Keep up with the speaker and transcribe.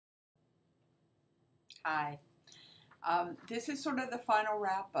Hi. This is sort of the final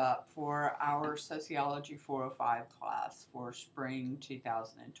wrap up for our Sociology 405 class for spring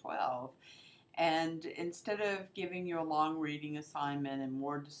 2012. And instead of giving you a long reading assignment and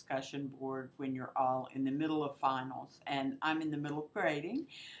more discussion board when you're all in the middle of finals, and I'm in the middle of grading,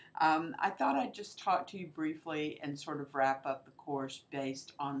 I thought I'd just talk to you briefly and sort of wrap up the course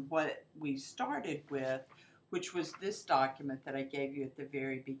based on what we started with, which was this document that I gave you at the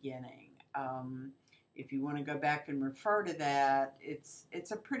very beginning. If you want to go back and refer to that,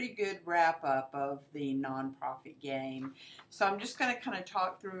 it's a pretty good wrap up of the nonprofit game. So I'm just going to kind of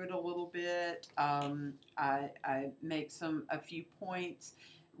talk through it a little bit. I make a few points,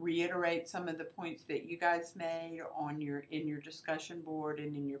 reiterate some of the points that you guys made on in your discussion board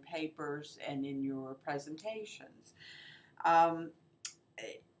and in your papers and in your presentations. An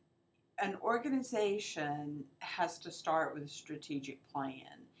organization has to start with a strategic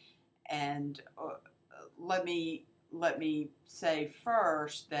plan, and let me say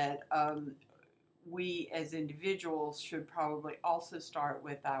first that we as individuals should probably also start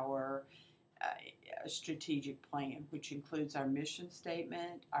with our strategic plan, which includes our mission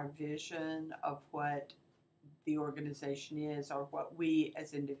statement, our vision of what the organization is, or what we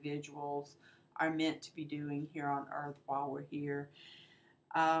as individuals are meant to be doing here on earth while we're here.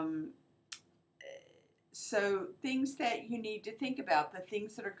 So things that you need to think about, the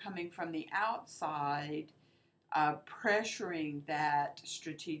things that are coming from the outside, pressuring that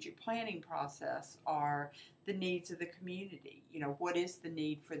strategic planning process, are the needs of the community. You know, what is the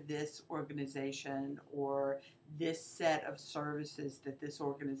need for this organization or this set of services that this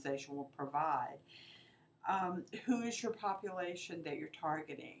organization will provide? Who is your population that you're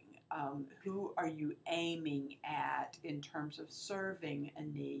targeting? Who are you aiming at in terms of serving a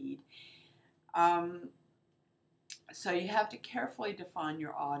need? So you have to carefully define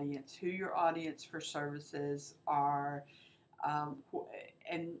your audience, who your audience for services are,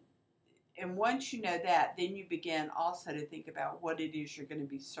 and once you know that, then you begin also to think about what it is you're going to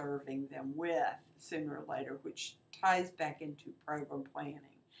be serving them with sooner or later, which ties back into program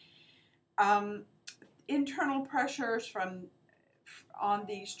planning. Internal pressures on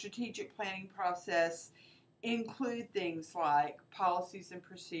the strategic planning process include things like policies and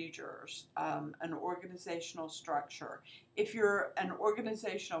procedures, an organizational structure. If you're an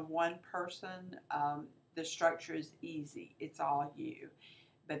organization of one person, the structure is easy. It's all you.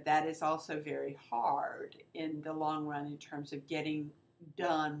 But that is also very hard in the long run in terms of getting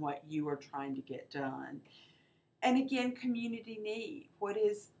done what you are trying to get done. And again, community need. What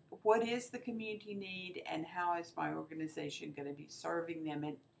is the community need, and how is my organization going to be serving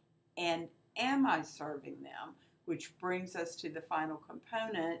them, and am I serving them? Which brings us to the final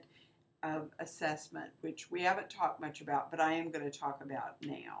component of assessment, which we haven't talked much about, but I am going to talk about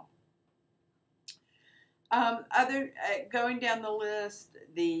now. Going down the list,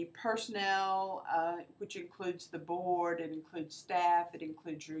 the personnel, which includes the board, it includes staff, it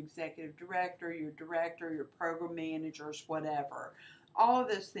includes your executive director, your program managers, whatever. All of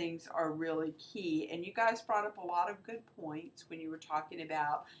those things are really key, and you guys brought up a lot of good points when you were talking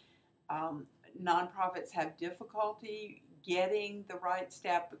about nonprofits have difficulty getting the right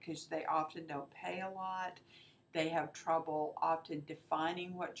staff because they often don't pay a lot. They have trouble often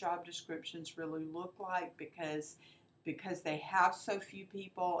defining what job descriptions really look like because they have so few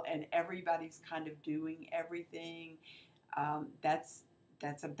people and everybody's kind of doing everything. That's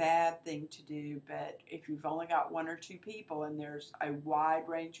a bad thing to do, but if you've only got one or two people and there's a wide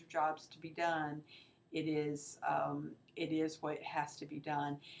range of jobs to be done, it is what has to be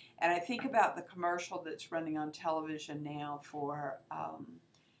done. And I think about the commercial that's running on television now for,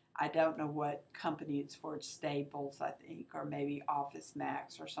 I don't know what company it's for, it's Staples, I think, or maybe Office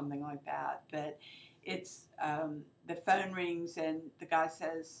Max or something like that. But it's, the phone rings and the guy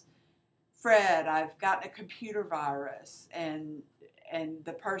says, "Fred, I've gotten a computer virus," and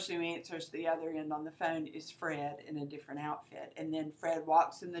the person who answers the other end on the phone is Fred in a different outfit. And then Fred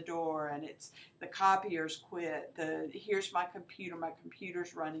walks in the door and it's the copier's quit, here's my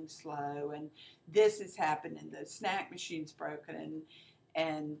computer's running slow, and this has happened, and the snack machine's broken,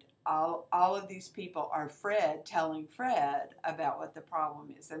 and all of these people are Fred telling Fred about what the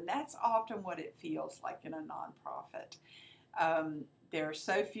problem is. And that's often what it feels like in a nonprofit. There are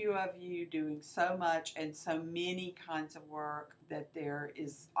so few of you doing so much and so many kinds of work that there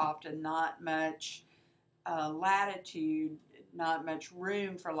is often not much latitude, not much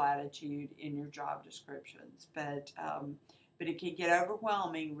room for latitude in your job descriptions. But it can get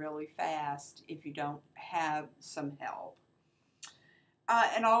overwhelming really fast if you don't have some help.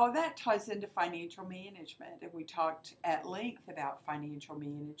 And all of that ties into financial management. And we talked at length about financial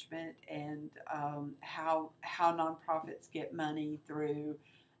management and how nonprofits get money through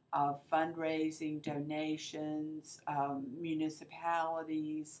fundraising, donations,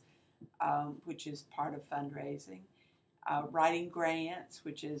 municipalities, which is part of fundraising, writing grants,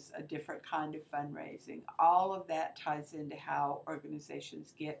 which is a different kind of fundraising. All of that ties into how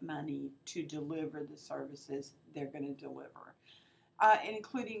organizations get money to deliver the services they're going to deliver. And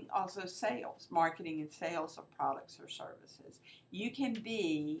including also sales, marketing and sales of products or services. You can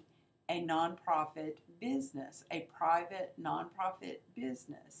be a nonprofit business, a private nonprofit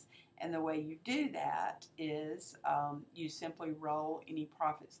business. And the way you do that is you simply roll any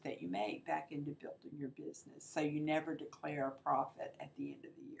profits that you make back into building your business. So you never declare a profit at the end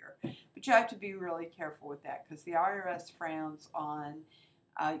of the year. But you have to be really careful with that because the IRS frowns on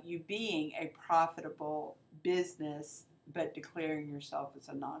you being a profitable business but declaring yourself as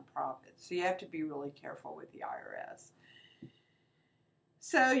a nonprofit. So you have to be really careful with the IRS.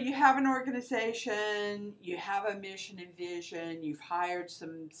 So you have an organization, you have a mission and vision, you've hired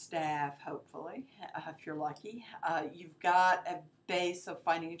some staff, hopefully, if you're lucky. You've got a base of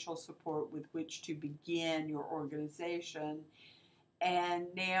financial support with which to begin your organization. And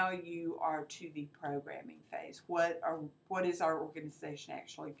now you are to the programming phase. What is our organization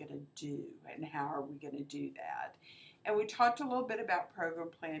actually going to do, and how are we going to do that? And we talked a little bit about program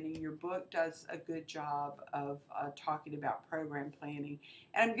planning. Your book does a good job of talking about program planning.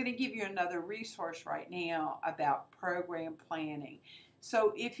 And I'm going to give you another resource right now about program planning.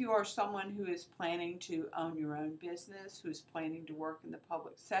 So if you are someone who is planning to own your own business, who is planning to work in the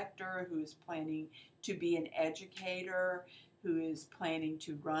public sector, who is planning to be an educator, who is planning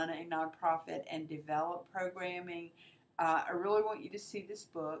to run a nonprofit and develop programming, I really want you to see this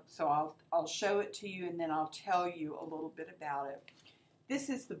book, so I'll show it to you and then I'll tell you a little bit about it. This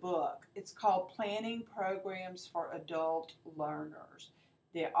is the book. It's called Planning Programs for Adult Learners.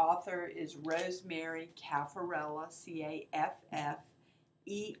 The author is Rosemary Caffarella, Caffarella,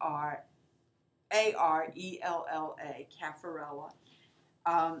 Caffarella.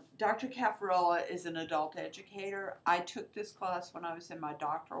 Dr. Caffarella is an adult educator. I took this class when I was in my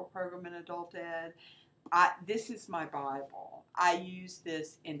doctoral program in adult ed. This is my Bible. I use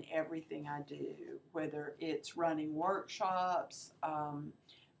this in everything I do, whether it's running workshops,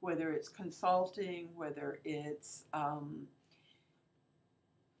 whether it's consulting, whether it's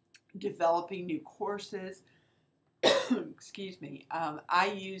developing new courses. Excuse me.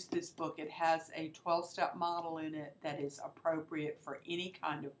 I use this book. It has a 12-step model in it that is appropriate for any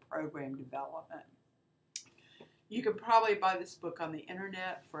kind of program development. You can probably buy this book on the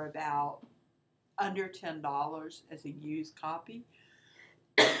internet for about under $10 as a used copy.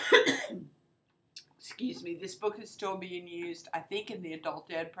 Excuse me. This book is still being used, I think, in the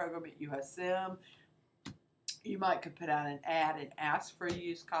adult ed program at USM. You might could put out an ad and ask for a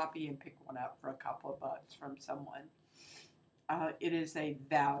used copy and pick one up for a couple of bucks from someone. It is a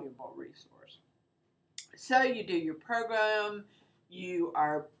valuable resource. So you do your program. You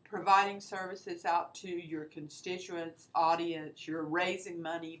are providing services out to your constituents, audience. You're raising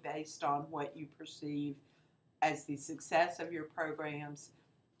money based on what you perceive as the success of your programs.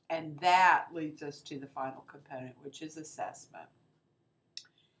 And that leads us to the final component, which is assessment.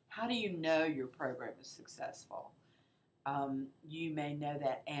 How do you know your program is successful? You may know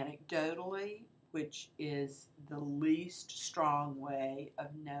that anecdotally, which is the least strong way of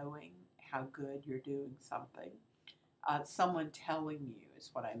knowing how good you're doing something. Someone telling you is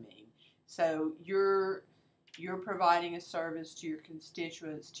what I mean. So you're providing a service to your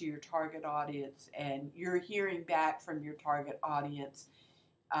constituents, to your target audience, and you're hearing back from your target audience.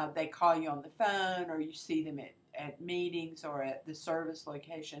 They call you on the phone, or you see them at meetings or at the service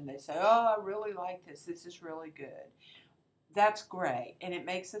location. They say, "Oh, I really like this. This is really good." That's great, and it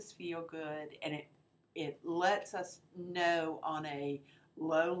makes us feel good, and it lets us know on a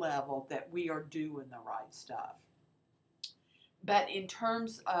low level that we are doing the right stuff. But in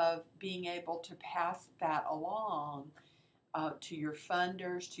terms of being able to pass that along to your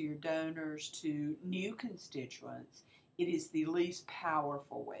funders, to your donors, to new constituents, it is the least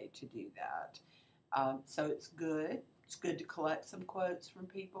powerful way to do that. So it's good. It's good to collect some quotes from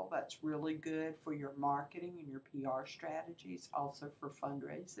people. That's really good for your marketing and your PR strategies, also for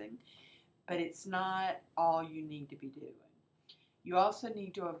fundraising. But it's not all you need to be doing. You also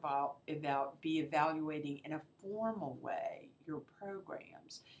need to be evaluating in a formal way your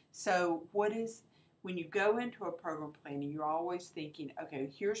programs. So when you go into a program planning, you're always thinking, okay,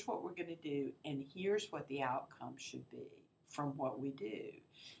 here's what we're going to do, and here's what the outcome should be from what we do.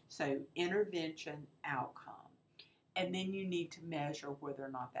 So intervention, outcome. and then you need to measure whether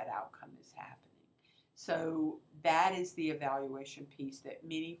or not that outcome is happening. So that is the evaluation piece that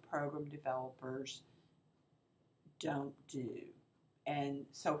many program developers don't do. And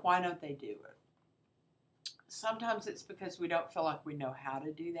so why don't they do it? Sometimes it's because we don't feel like we know how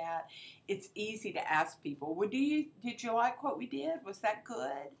to do that. It's easy to ask people, well, did you like what we did? Was that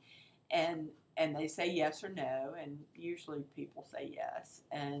good? And they say yes or no, and usually people say yes.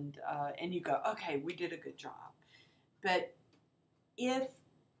 And you go, okay, we did a good job. But if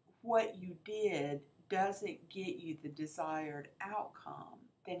what you did doesn't get you the desired outcome,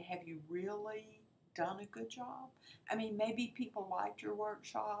 then have you really done a good job? I mean, maybe people liked your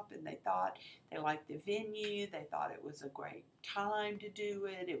workshop and they thought they liked the venue, they thought it was a great time to do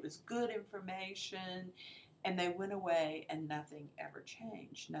it, it was good information, and they went away and nothing ever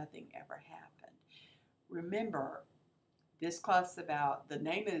changed, nothing ever happened. Remember, this class the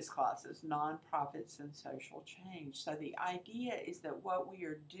name of this class is Nonprofits and Social Change. So the idea is that what we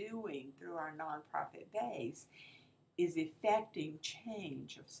are doing through our nonprofit base is effecting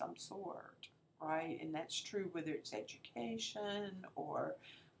change of some sort, right? And that's true whether it's education or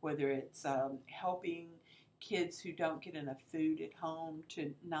whether it's helping kids who don't get enough food at home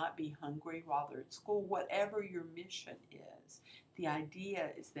to not be hungry while they're at school. Whatever your mission is, the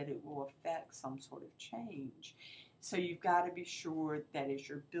idea is that it will affect some sort of change. So you've got to be sure that as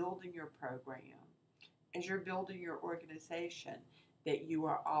you're building your program, as you're building your organization, that you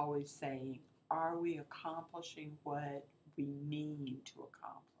are always saying, are we accomplishing what we mean to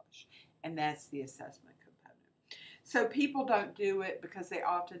accomplish? And that's the assessment component. So people don't do it because they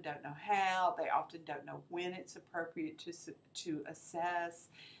often don't know how. They often don't know when it's appropriate to assess.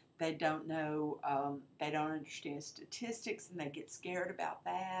 They don't know, they don't understand statistics, and they get scared about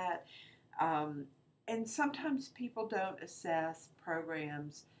that. And sometimes people don't assess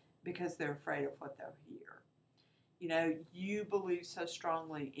programs because they're afraid of what they'll hear. You know, you believe so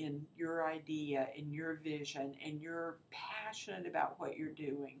strongly in your idea, in your vision, and you're passionate about what you're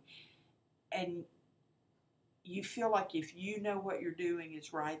doing. And you feel like if you know what you're doing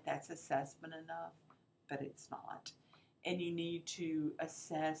is right, that's assessment enough, but it's not. And you need to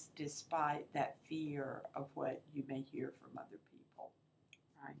assess despite that fear of what you may hear from other people,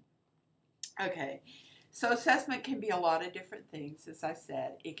 right? Okay, so assessment can be a lot of different things. As I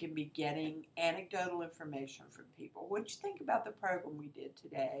said, it can be getting anecdotal information from people. What did you think about the program we did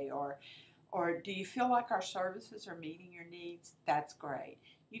today? Or do you feel like our services are meeting your needs? That's great.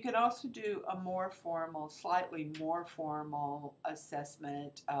 You can also do a more formal, slightly more formal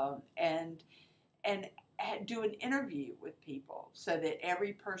assessment and do an interview with people so that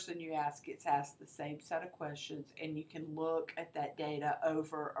every person you ask gets asked the same set of questions, and you can look at that data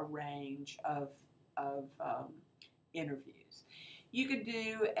over a range of interviews. You could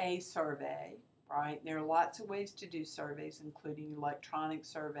do a survey, right? There are lots of ways to do surveys, including electronic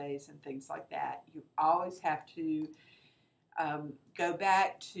surveys and things like that. You always have to go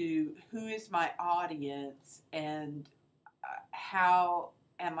back to who is my audience and how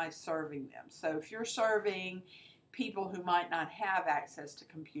am I serving them. So if you're serving people who might not have access to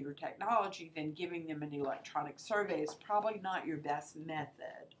computer technology, then giving them an electronic survey is probably not your best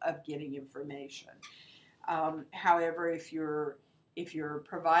method of getting information. However, if you're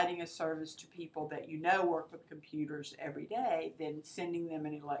providing a service to people that you know work with computers every day, then sending them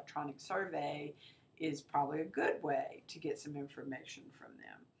an electronic survey is probably a good way to get some information from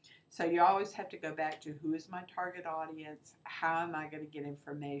them. So you always have to go back to who is my target audience, how am I going to get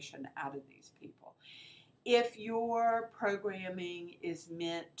information out of these people. If your programming is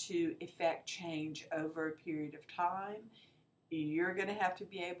meant to effect change over a period of time, you're going to have to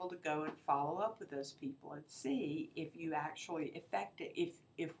be able to go and follow up with those people and see if you actually affected,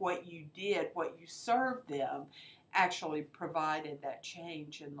 if what you did, what you served them, actually provided that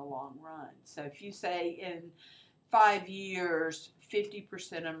change in the long run. So if you say in 5 years,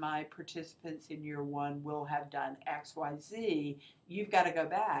 50% of my participants in year one will have done X, Y, Z, you've got to go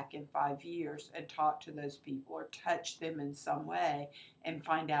back in 5 years and talk to those people or touch them in some way and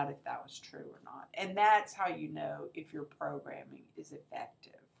find out if that was true or not. And that's how you know if your programming is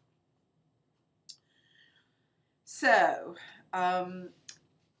effective. So,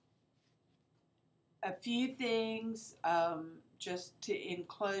 a few things just in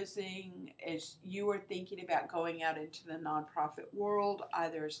closing, as you are thinking about going out into the nonprofit world,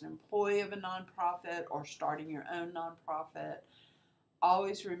 either as an employee of a nonprofit or starting your own nonprofit,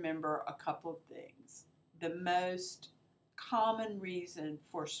 always remember a couple of things. The most common reason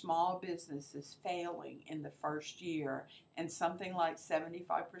for small businesses failing in the first year, and something like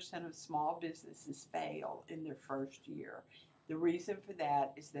 75% of small businesses fail in their first year, the reason for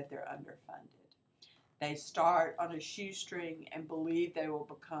that is that they're underfunded. They start on a shoestring and believe they will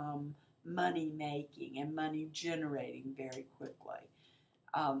become money making and money generating very quickly.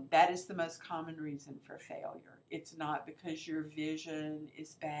 That is the most common reason for failure. It's not because your vision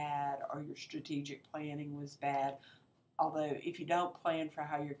is bad or your strategic planning was bad. Although, if you don't plan for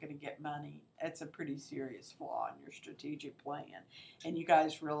how you're going to get money, it's a pretty serious flaw in your strategic plan. And you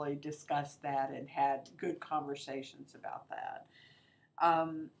guys really discussed that and had good conversations about that.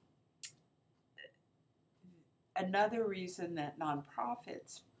 Another reason that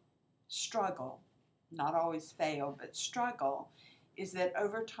nonprofits struggle, not always fail, but struggle, is that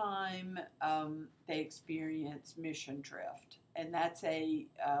over time they experience mission drift. And that's a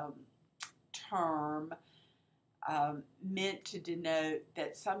term meant to denote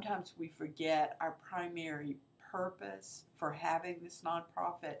that sometimes we forget our primary purpose for having this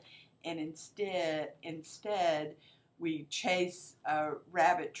nonprofit, and instead we chase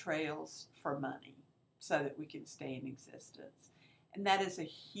rabbit trails for money so that we can stay in existence. And that is a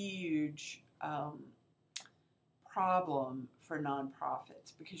huge problem for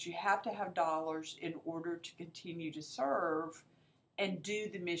nonprofits, because you have to have dollars in order to continue to serve and do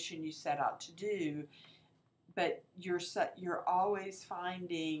the mission you set out to do. But you're always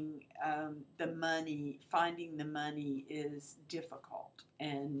finding the money. Finding the money is difficult,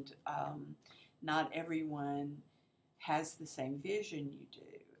 and not everyone has the same vision you do.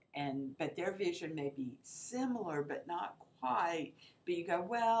 But their vision may be similar, but not quite. But you go,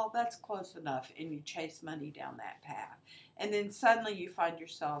 well, that's close enough, and you chase money down that path, and then suddenly you find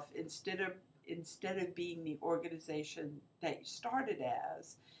yourself, instead of being the organization that you started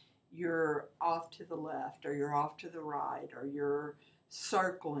as, you're off to the left, or you're off to the right, or you're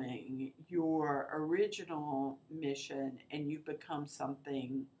circling your original mission, and you become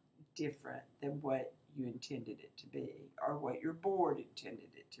something different than what you intended it to be, or what your board intended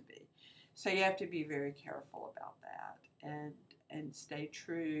it to be. So you have to be very careful about that, and stay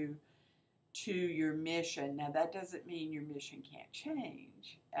true to your mission. Now, that doesn't mean your mission can't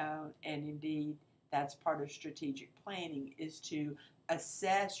change, and indeed, that's part of strategic planning, is to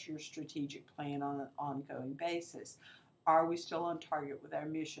assess your strategic plan on an ongoing basis. Are we still on target with our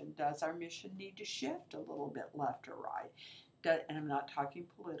mission? Does our mission need to shift a little bit left or right? And I'm not talking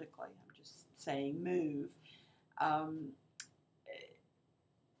politically, I'm just saying move.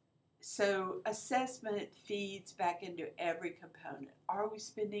 So assessment feeds back into every component. Are we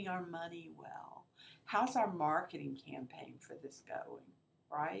spending our money well? How's our marketing campaign for this going,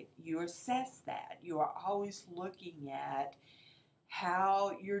 right? You assess that. You are always looking at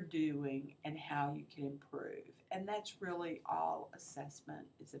how you're doing and how you can improve. And that's really all assessment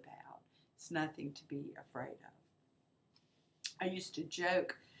is about. It's nothing to be afraid of. I used to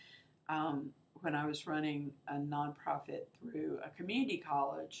joke when I was running a nonprofit through a community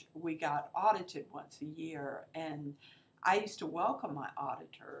college, we got audited once a year, and I used to welcome my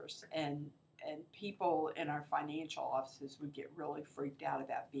auditors, and people in our financial offices would get really freaked out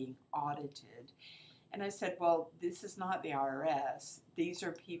about being audited. And I said, well, this is not the IRS. These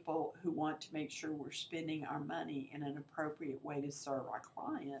are people who want to make sure we're spending our money in an appropriate way to serve our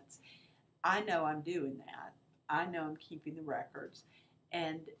clients. I know I'm doing that. I know I'm keeping the records.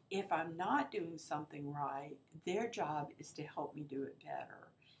 And if I'm not doing something right, their job is to help me do it better.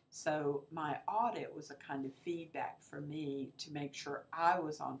 So my audit was a kind of feedback for me to make sure I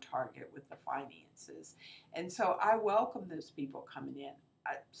was on target with the finances. And so I welcome those people coming in.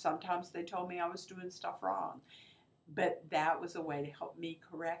 Sometimes they told me I was doing stuff wrong, but that was a way to help me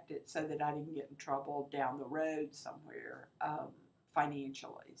correct it so that I didn't get in trouble down the road somewhere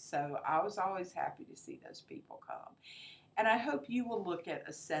financially. So I was always happy to see those people come. And I hope you will look at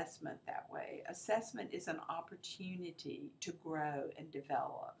assessment that way. Assessment is an opportunity to grow and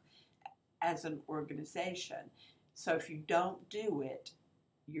develop as an organization. So if you don't do it,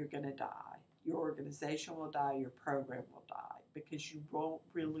 you're going to die. Your organization will die, your program will die, because you won't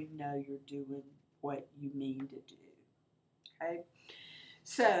really know you're doing what you mean to do. Okay?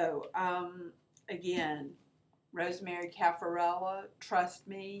 So, again, Rosemary Caffarella, trust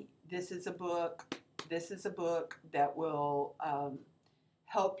me, this is a book that will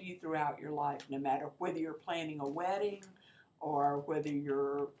help you throughout your life, no matter whether you're planning a wedding or whether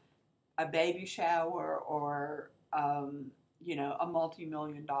you're a baby shower or a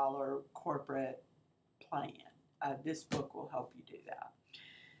multi-million-dollar corporate plan. This book will help you do that.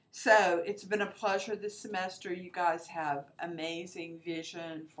 So it's been a pleasure this semester. You guys have amazing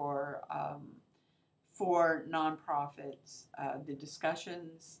vision for nonprofits. The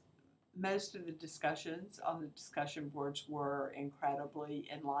discussions, most of the discussions on the discussion boards were incredibly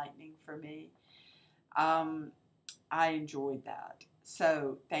enlightening for me. I enjoyed that.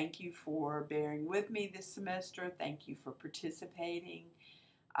 So thank you for bearing with me this semester. Thank you for participating.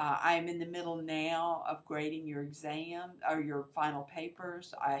 I am in the middle now of grading your exam or your final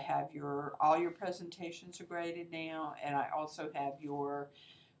papers. I have all your presentations are graded now, and I also have your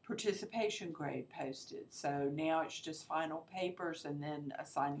participation grade posted. So now it's just final papers and then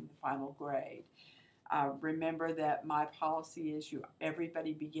assigning the final grade. Remember that my policy is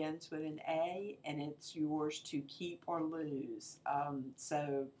everybody begins with an A, and it's yours to keep or lose.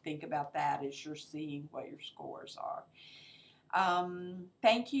 So think about that as you're seeing what your scores are.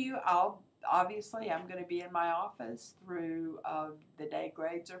 Thank you. I'm going to be in my office through the day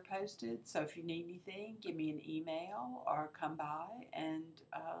grades are posted. So if you need anything, give me an email or come by. And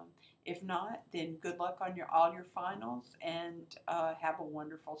if not, then good luck on all your finals, and have a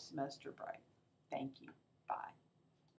wonderful semester break. Thank you. Bye.